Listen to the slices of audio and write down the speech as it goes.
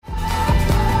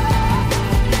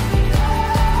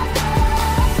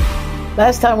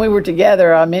Last time we were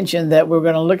together, I mentioned that we're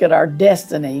going to look at our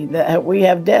destiny, that we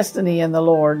have destiny in the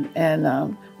Lord.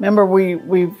 And remember,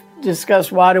 we've discussed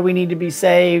why do we need to be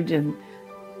saved. And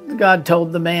God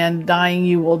told the man, dying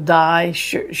you will die,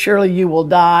 surely you will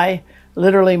die,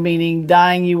 literally meaning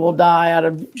dying you will die, out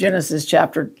of Genesis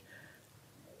chapter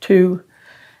 2.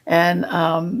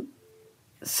 And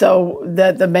so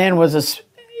that the man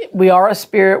we are a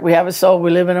spirit, we have a soul,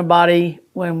 we live in a body.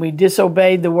 When we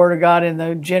disobeyed the word of God in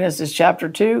the Genesis chapter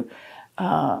 2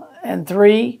 and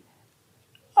 3,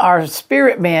 our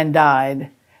spirit man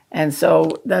died. And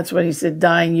so that's when he said,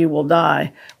 dying you will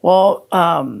die. Well,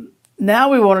 now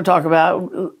we want to talk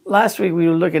about, last week we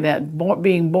were looking at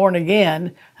being born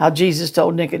again, how Jesus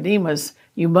told Nicodemus,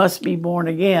 you must be born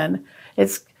again.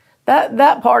 It's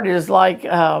that part is like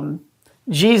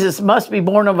Jesus must be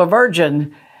born of a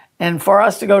virgin. And for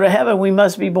us to go to heaven, we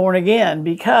must be born again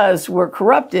because we're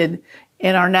corrupted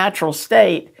in our natural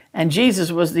state. And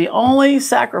Jesus was the only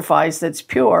sacrifice that's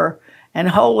pure and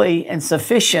holy and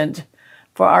sufficient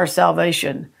for our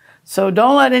salvation. So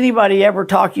don't let anybody ever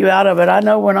talk you out of it. I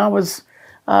know when I was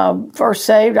first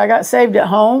saved, I got saved at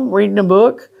home reading a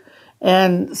book.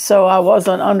 And so I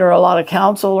wasn't under a lot of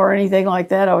counsel or anything like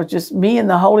that. I was just me and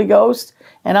the Holy Ghost.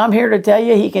 And I'm here to tell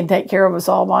you, he can take care of us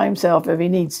all by himself if he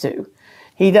needs to.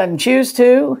 He doesn't choose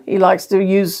to. He likes to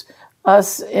use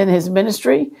us in his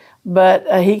ministry,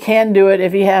 but he can do it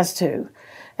if he has to.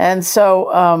 And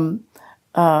so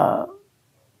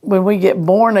when we get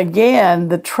born again,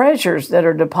 the treasures that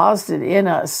are deposited in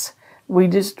us, we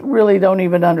just really don't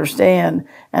even understand.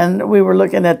 And we were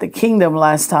looking at the kingdom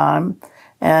last time,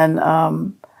 and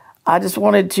I just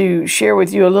wanted to share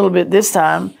with you a little bit this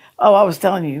time. Oh, I was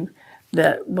telling you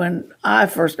that when I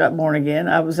first got born again,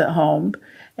 I was at home.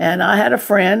 And I had a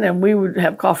friend, and we would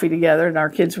have coffee together, and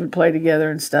our kids would play together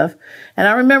and stuff. And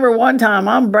I remember one time,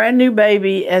 I'm a brand new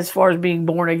baby as far as being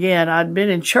born again. I'd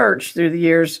been in church through the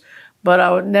years, but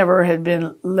I had never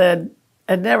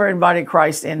invited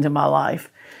Christ into my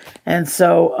life. And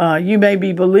so you may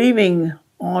be believing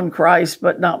on Christ,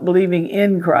 but not believing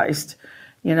in Christ.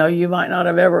 You know, you might not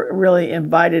have ever really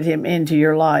invited him into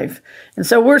your life. And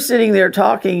so we're sitting there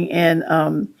talking,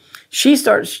 and she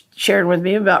starts sharing with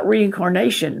me about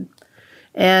reincarnation.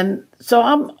 And so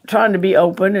I'm trying to be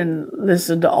open and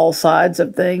listen to all sides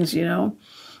of things, you know.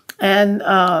 And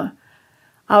I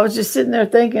was just sitting there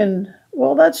thinking,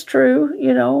 well, that's true.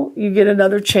 You know, you get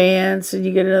another chance and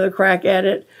you get another crack at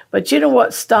it. But you know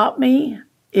what stopped me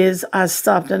is I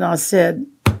stopped and I said,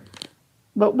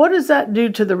 but what does that do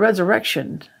to the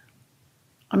resurrection?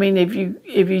 I mean, if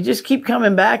you just keep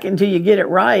coming back until you get it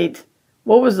right,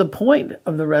 what was the point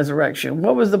of the resurrection?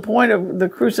 What was the point of the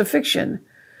crucifixion?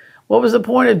 What was the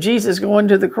point of Jesus going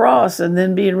to the cross and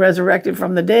then being resurrected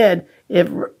from the dead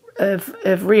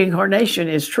if reincarnation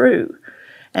is true?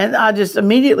 And I just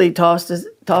immediately tossed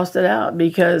it out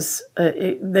because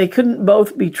they couldn't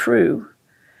both be true.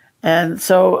 And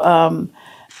so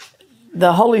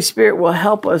the Holy Spirit will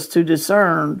help us to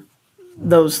discern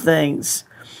those things.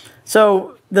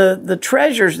 So the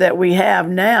treasures that we have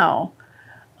now,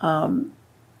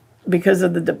 because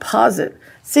of the deposit.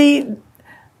 See,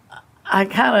 I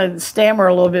kind of stammer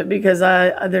a little bit because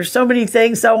there's so many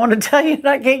things I want to tell you and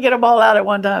I can't get them all out at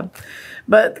one time.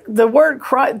 But the word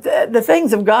Christ, the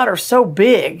things of God are so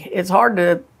big, it's hard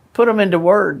to put them into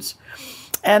words.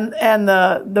 And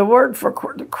the word for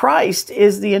Christ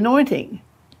is the anointing,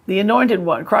 the anointed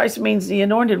one. Christ means the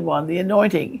anointed one, the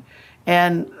anointing.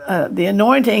 And the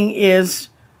anointing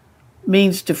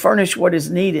means to furnish what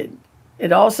is needed.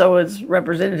 It also is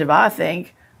representative, I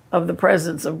think, of the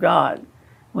presence of God.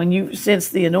 When you sense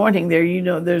the anointing there, you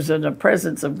know there's a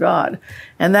presence of God.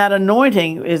 And that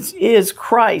anointing is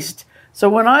Christ. So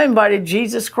when I invited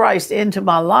Jesus Christ into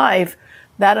my life,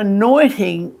 that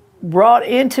anointing brought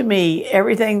into me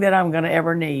everything that I'm going to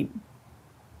ever need.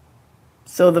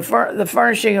 So the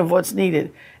furnishing of what's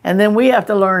needed. And then we have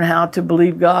to learn how to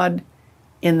believe God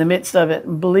in the midst of it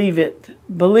and believe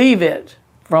it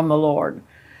from the Lord.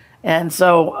 And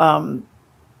so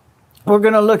we're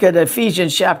going to look at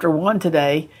Ephesians chapter 1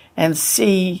 today and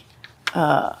see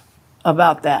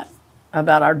about that,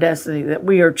 about our destiny, that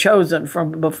we are chosen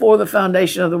from before the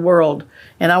foundation of the world.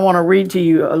 And I want to read to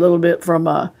you a little bit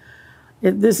from,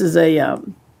 this is a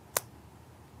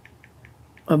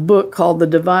book called The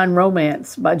Divine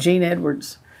Romance by Gene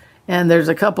Edwards. And there's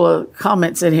a couple of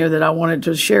comments in here that I wanted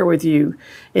to share with you.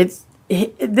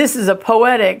 This is a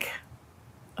poetic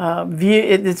view.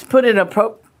 It's put in a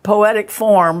poetic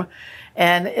form,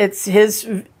 and it's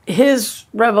his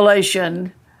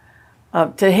revelation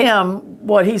to him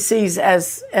what he sees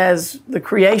as the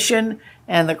creation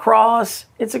and the cross.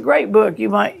 It's a great book. You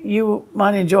might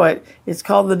enjoy it. It's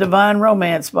called The Divine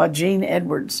Romance by Gene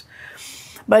Edwards.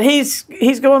 But he's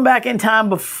going back in time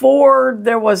before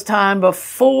there was time,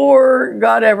 before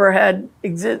God ever had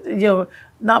existed,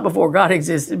 not before God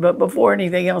existed, but before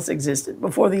anything else existed,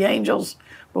 before the angels,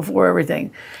 before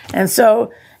everything. And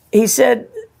so he said,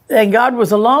 and God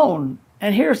was alone.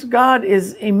 And here's God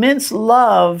is immense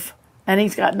love, and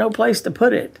he's got no place to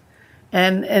put it.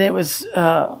 And it was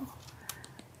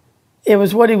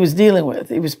what he was dealing with.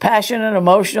 He was passionate,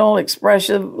 emotional,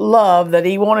 expressive love that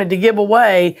he wanted to give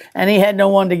away, and he had no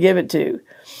one to give it to.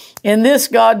 In this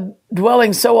God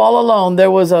dwelling so all alone,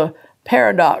 there was a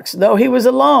paradox. Though he was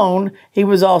alone, he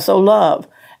was also love.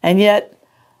 And yet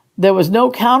there was no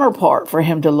counterpart for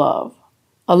him to love.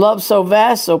 A love so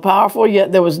vast, so powerful,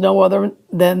 yet there was no other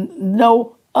than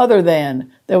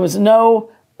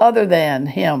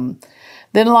him.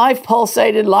 Then life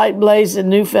pulsated, light blazed in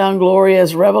newfound glory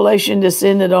as revelation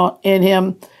ascended in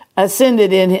him,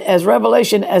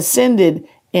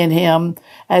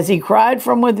 as he cried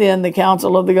from within the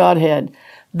counsel of the Godhead.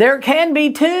 There can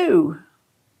be two.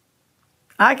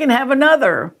 I can have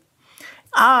another.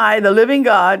 I, the living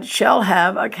God, shall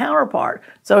have a counterpart.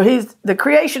 So the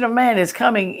creation of man is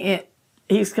coming in.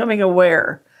 He's coming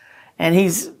aware, and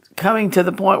he's coming to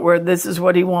the point where this is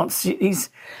what he wants.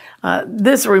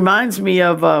 This reminds me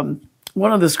of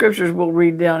one of the scriptures we'll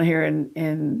read down here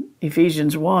in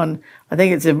Ephesians 1. I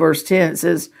think it's in verse 10. It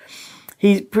says,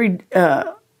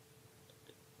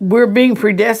 we're being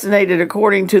predestinated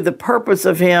according to the purpose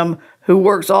of him who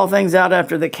works all things out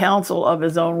after the counsel of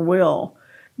his own will.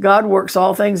 God works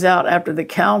all things out after the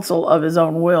counsel of his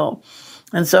own will.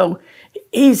 And so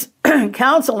he's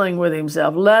counseling with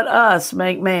himself. Let us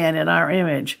make man in our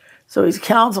image. So he's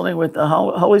counseling with the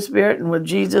Holy Spirit and with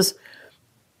Jesus.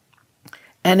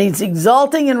 And he's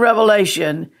exalting in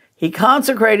revelation. He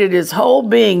consecrated his whole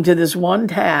being to this one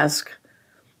task,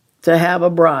 to have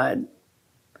a bride.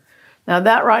 Now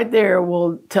that right there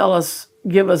will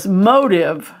give us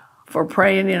motive for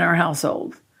praying in our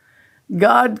household.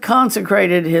 God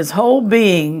consecrated his whole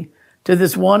being to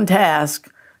this one task,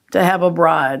 to have a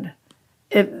bride.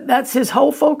 That's his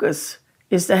whole focus,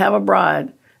 is to have a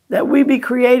bride, that we be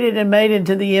created and made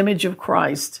into the image of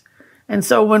Christ. And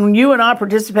so when you and I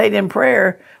participate in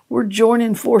prayer, we're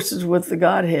joining forces with the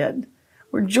Godhead.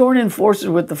 We're joining forces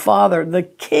with the Father, the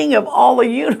King of all the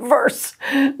universe.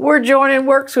 We're joining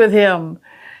works with him.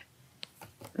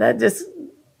 That just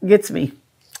gets me.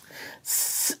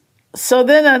 So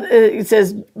then it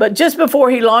says, but just before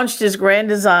he launched his grand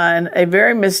design, a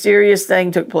very mysterious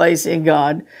thing took place in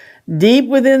God. Deep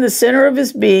within the center of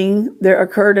his being, there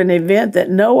occurred an event that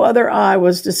no other eye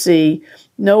was to see,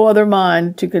 no other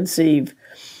mind to conceive.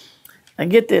 And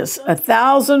get this,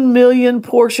 1,000 million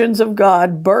portions of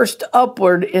God burst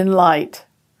upward in light.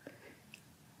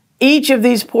 Each of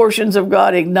these portions of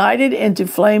God ignited into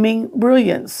flaming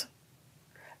brilliance,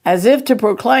 as if to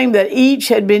proclaim that each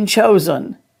had been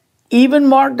chosen, even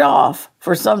marked off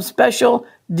for some special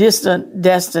distant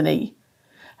destiny.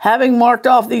 Having marked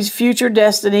off these future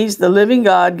destinies, the living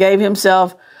God gave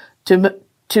himself to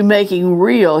making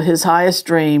real his highest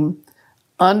dream.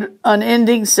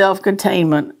 Unending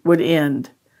self-containment would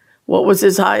end. What was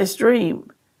his highest dream?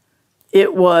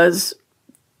 It was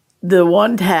the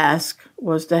one task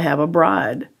was to have a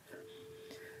bride.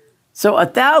 So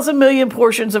 1,000 million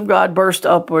portions of God burst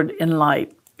upward in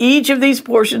light. Each of these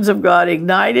portions of God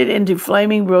ignited into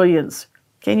flaming brilliance.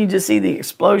 Can you just see the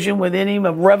explosion within him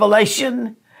of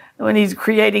revelation when he's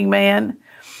creating man?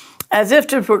 As if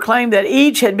to proclaim that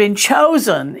each had been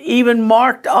chosen, even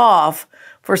marked off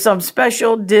for some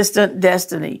special distant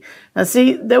destiny. Now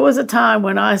see, there was a time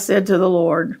when I said to the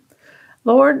Lord,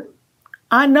 Lord,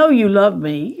 I know you love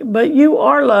me, but you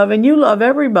are love and you love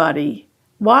everybody.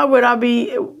 How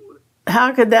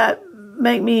could that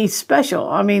make me special?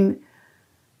 I mean,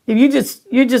 if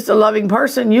you're just a loving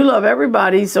person, you love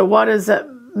everybody, so why does that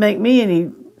make me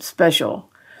any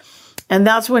special? And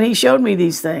that's when he showed me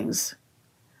these things.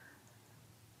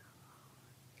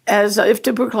 As if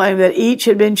to proclaim that each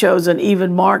had been chosen,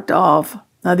 even marked off.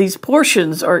 Now these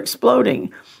portions are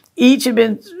exploding. Each had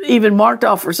been even marked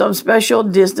off for some special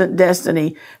distant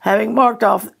destiny. Having marked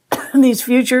off these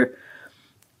future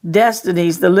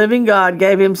destinies, the living God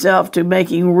gave himself to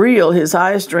making real his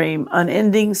highest dream.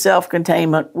 Unending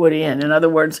self-containment would end. In other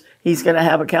words, he's going to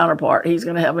have a counterpart. He's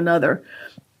going to have another.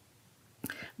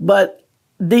 But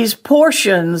these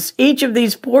portions, each of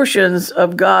these portions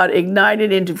of God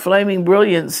ignited into flaming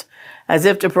brilliance, as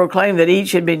if to proclaim that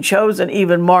each had been chosen,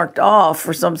 even marked off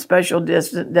for some special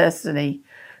distant destiny.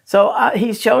 So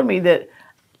he's showed me that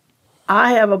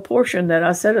I have a portion that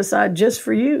I set aside just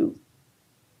for you.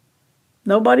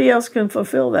 Nobody else can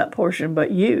fulfill that portion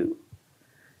but you.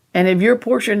 And if your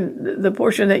portion, the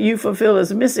portion that you fulfill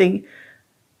is missing,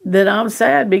 then I'm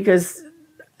sad, because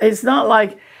it's not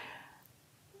like,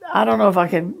 I don't know if I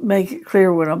can make it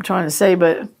clear what I'm trying to say,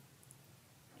 but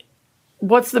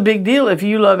what's the big deal if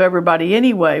you love everybody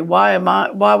anyway? Why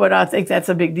would I think that's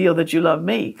a big deal that you love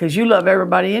me? Because you love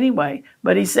everybody anyway.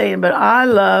 But he's saying, but I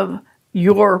love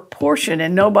your portion,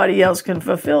 and nobody else can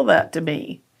fulfill that to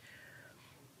me.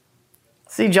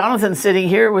 See, Jonathan's sitting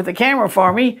here with the camera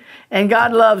for me, and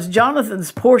God loves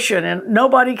Jonathan's portion, and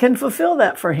nobody can fulfill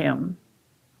that for him.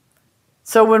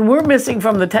 So when we're missing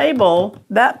from the table,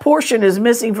 that portion is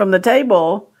missing from the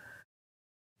table,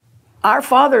 our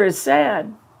Father is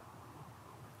sad,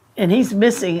 and he's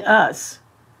missing us.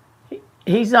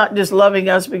 He's not just loving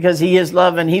us because he is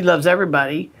love and he loves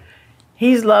everybody.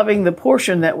 He's loving the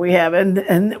portion that we have.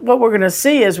 And what we're going to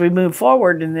see as we move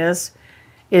forward in this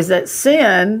is that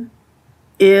sin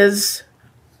is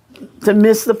to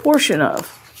miss the portion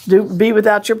of. Be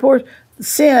without your portion.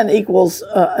 Sin equals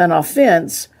an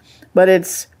offense, but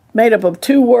it's made up of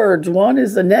two words. One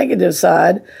is the negative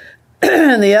side,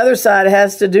 and the other side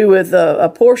has to do with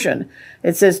a portion.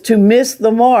 It says to miss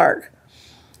the mark,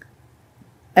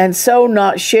 and so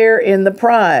not share in the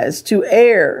prize, to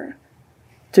err,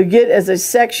 to get as a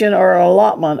section or an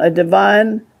allotment, a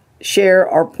divine share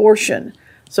or portion.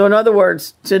 So in other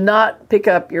words, to not pick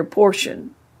up your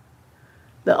portion.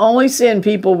 The only sin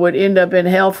people would end up in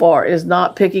hell for is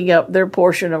not picking up their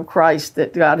portion of Christ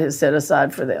that God has set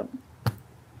aside for them.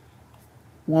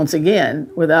 Once again,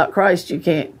 without Christ, you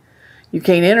can't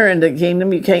enter into the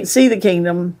kingdom. You can't see the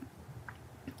kingdom.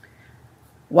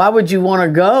 Why would you want to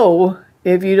go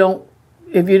if you don't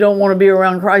want to be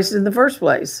around Christ in the first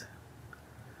place?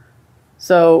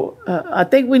 So I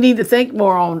think we need to think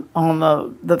more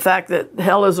on the fact that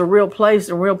hell is a real place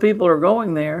and real people are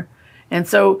going there. And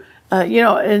so,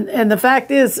 and the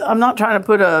fact is, I'm not trying to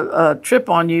put a trip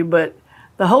on you, but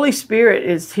the Holy Spirit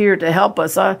is here to help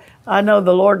us. I know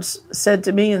the Lord's said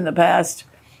to me in the past,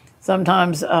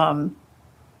 sometimes when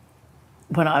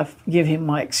I give him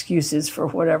my excuses for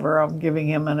whatever I'm giving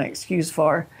him an excuse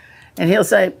for, and he'll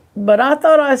say, but I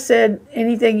thought I said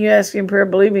anything you ask in prayer,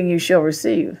 believing you shall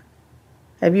receive.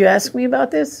 Have you asked me about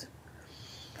this?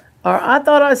 Or I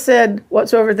thought I said,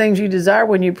 whatsoever things you desire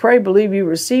when you pray, believe you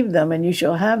receive them and you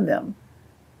shall have them.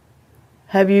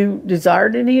 Have you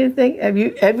desired anything?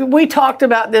 Have we talked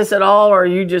about this at all, or are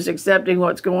you just accepting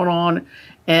what's going on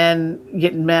and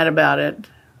getting mad about it?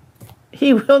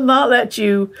 He will not let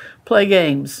you play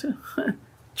games.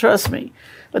 Trust me.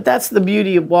 But that's the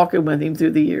beauty of walking with him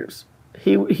through the years.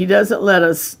 He doesn't let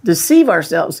us deceive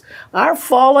ourselves. Our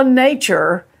fallen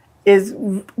nature is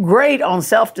great on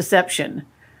self-deception.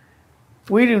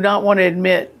 We do not want to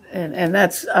admit, and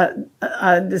that's,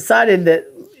 I decided that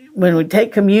when we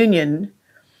take communion,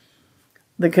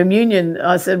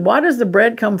 I said, why does the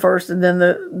bread come first and then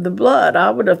the blood? I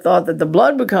would have thought that the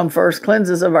blood would come first, cleanse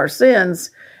us of our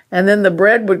sins, and then the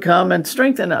bread would come and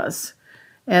strengthen us.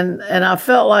 And I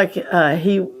felt like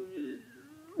he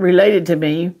related to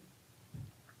me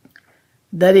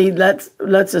that he lets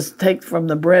us take from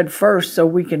the bread first so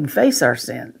we can face our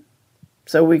sin,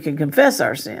 so we can confess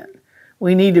our sin.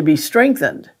 We need to be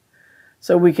strengthened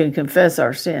so we can confess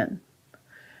our sin.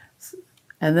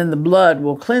 And then the blood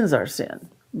will cleanse our sin.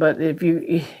 But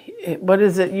what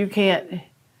is it?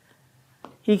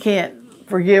 He can't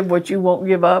forgive what you won't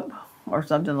give up, or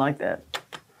something like that.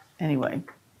 Anyway.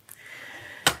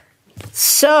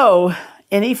 So,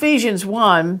 in Ephesians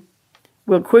 1,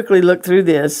 we'll quickly look through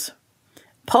this.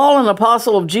 Paul, an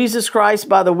apostle of Jesus Christ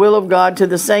by the will of God, to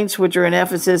the saints which are in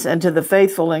Ephesus and to the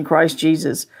faithful in Christ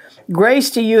Jesus. Grace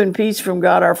to you and peace from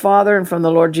God our Father and from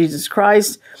the Lord Jesus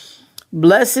Christ.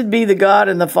 Blessed be the God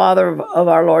and the Father of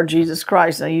our Lord Jesus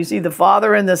Christ. Now you see the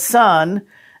Father and the Son.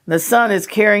 The Son is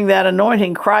carrying that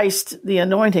anointing, Christ, the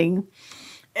anointing.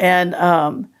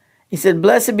 And he said,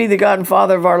 blessed be the God and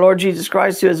Father of our Lord Jesus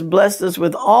Christ, who has blessed us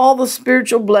with all the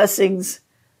spiritual blessings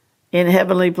in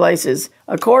heavenly places,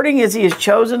 according as he has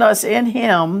chosen us in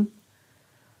him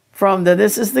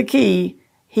this is the key,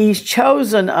 he's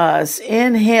chosen us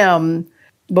in him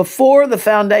before the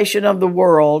foundation of the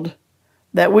world,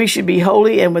 that we should be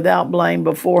holy and without blame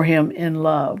before him in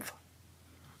love.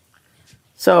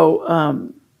 So,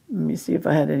 let me see if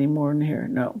I had any more in here.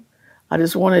 No. I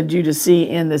just wanted you to see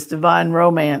in this divine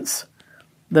romance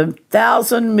the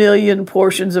 1,000 million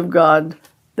portions of God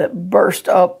that burst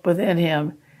up within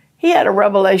him. He had a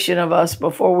revelation of us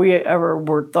before we ever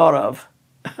were thought of,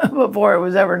 before it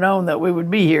was ever known that we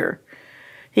would be here.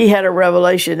 he had a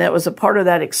revelation that was a part of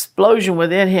that explosion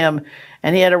within him.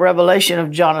 And he had a revelation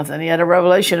of Jonathan. He had a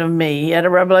revelation of me. He had a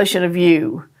revelation of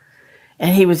you.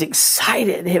 And he was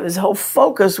excited. His whole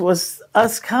focus was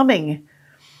us coming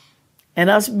and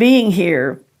us being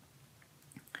here.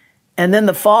 And then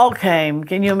the fall came.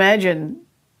 Can you imagine?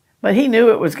 But he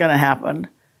knew it was going to happen.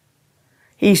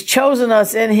 He's chosen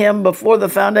us in him before the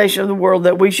foundation of the world,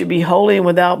 that we should be holy and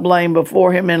without blame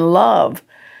before him in love,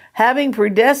 having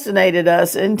predestinated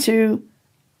us unto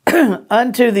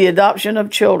the adoption of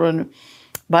children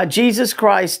by Jesus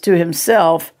Christ to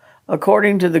himself,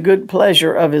 according to the good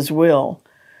pleasure of his will,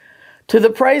 to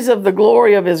the praise of the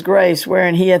glory of his grace,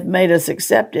 wherein he hath made us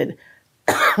accepted,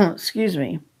 excuse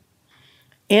me,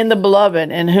 in the beloved,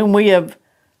 in whom we have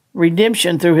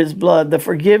redemption through his blood, the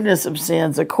forgiveness of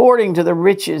sins, according to the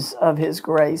riches of his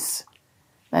grace.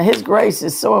 Now, his grace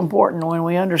is so important when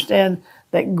we understand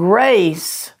that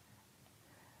grace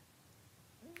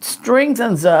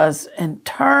strengthens us and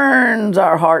turns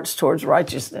our hearts towards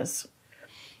righteousness.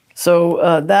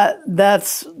 So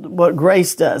that's what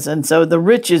grace does. And so the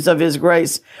riches of his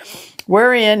grace,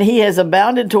 wherein he has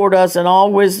abounded toward us in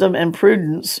all wisdom and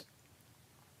prudence,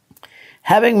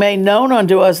 having made known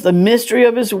unto us the mystery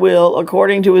of his will,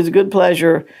 according to his good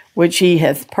pleasure, which he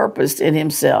hath purposed in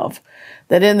himself,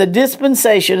 that in the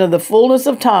dispensation of the fullness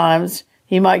of times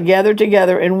he might gather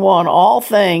together in one all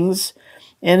things,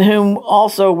 in whom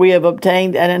also we have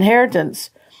obtained an inheritance,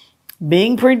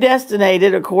 being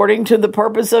predestinated according to the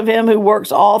purpose of him who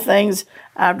works all things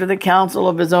after the counsel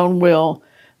of his own will,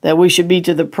 that we should be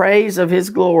to the praise of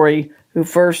his glory, who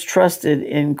first trusted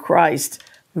in Christ,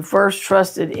 who first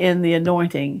trusted in the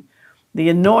anointing. The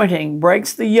anointing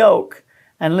breaks the yoke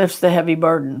and lifts the heavy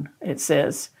burden, it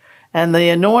says. And the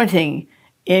anointing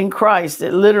in Christ,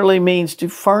 it literally means to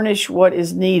furnish what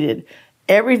is needed.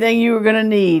 Everything you are going to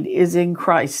need is in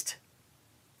Christ.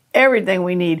 Everything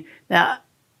we need. Now,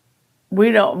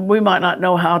 we might not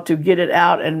know how to get it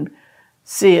out and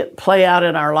see it play out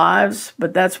in our lives,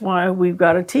 but that's why we've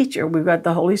got a teacher. We've got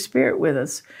the Holy Spirit with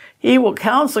us. He will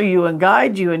counsel you and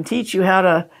guide you and teach you how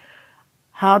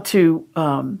to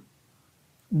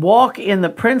walk in the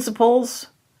principles,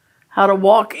 how to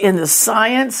walk in the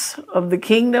science of the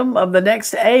kingdom of the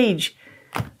next age.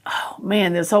 Oh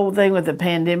man, this whole thing with the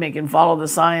pandemic and follow the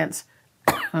science.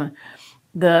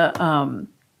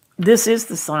 This is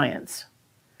the science.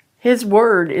 His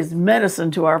word is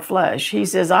medicine to our flesh. He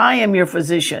says, I am your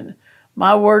physician.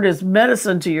 My word is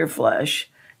medicine to your flesh,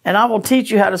 and I will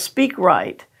teach you how to speak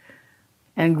right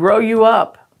and grow you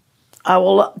up. I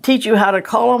will teach you how to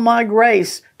call on my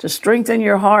grace to strengthen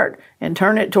your heart and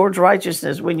turn it towards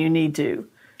righteousness when you need to.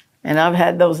 And I've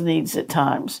had those needs at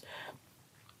times.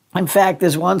 In fact,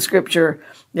 there's one scripture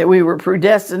that we were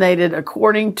predestinated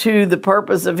according to the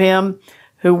purpose of him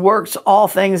who works all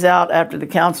things out after the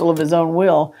counsel of his own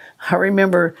will. I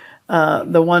remember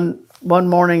the one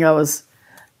morning I was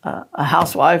a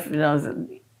housewife. You know,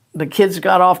 the kids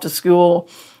got off to school.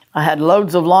 I had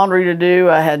loads of laundry to do.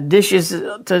 I had dishes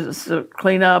to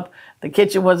clean up. The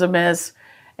kitchen was a mess.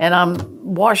 And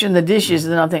I'm washing the dishes,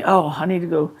 and then I'm thinking, oh, I need to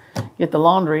go get the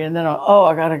laundry. And then,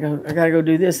 I gotta go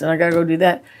do this, and I gotta go do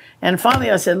that. And finally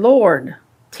I said, Lord,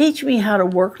 teach me how to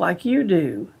work like you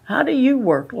do. How do you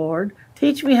work, Lord?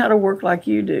 Teach me how to work like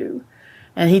you do.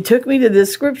 And he took me to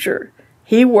this scripture.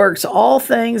 He works all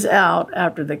things out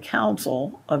after the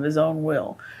counsel of his own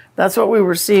will. That's what we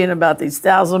were seeing about these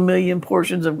 1,000 million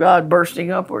portions of God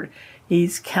bursting upward.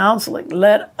 He's counseling.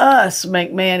 Let us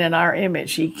make man in our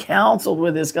image. He counseled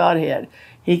with his Godhead.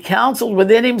 He counseled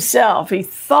within himself. He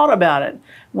thought about it.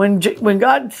 When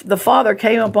God the Father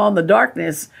came upon the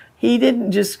darkness, he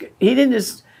didn't just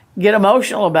get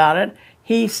emotional about it.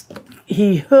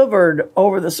 He hovered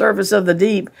over the surface of the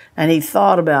deep, and he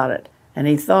thought about it, and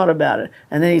he thought about it.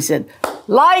 And then he said,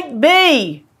 light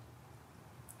be!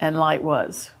 And light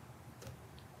was.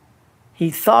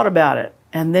 He thought about it,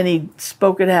 and then he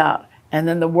spoke it out, and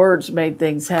then the words made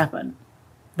things happen.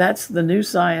 That's the new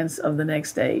science of the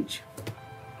next age.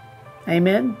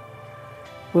 Amen?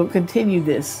 We'll continue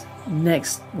this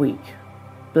next week.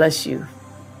 Bless you.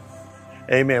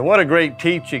 Amen. What a great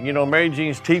teaching. You know, Mary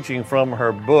Jean's teaching from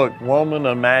her book, Woman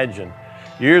Imagine.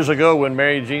 Years ago, when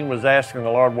Mary Jean was asking the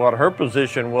Lord what her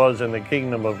position was in the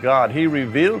kingdom of God, he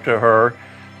revealed to her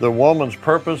the woman's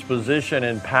purpose, position,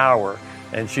 and power.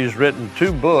 And she's written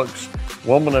 2 books,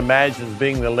 Woman Imagines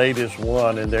being the latest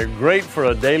one. And they're great for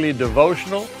a daily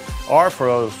devotional or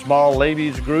for a small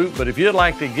ladies group. But if you'd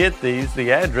like to get these,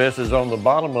 the address is on the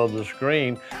bottom of the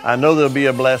screen. I know they'll be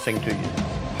a blessing to you.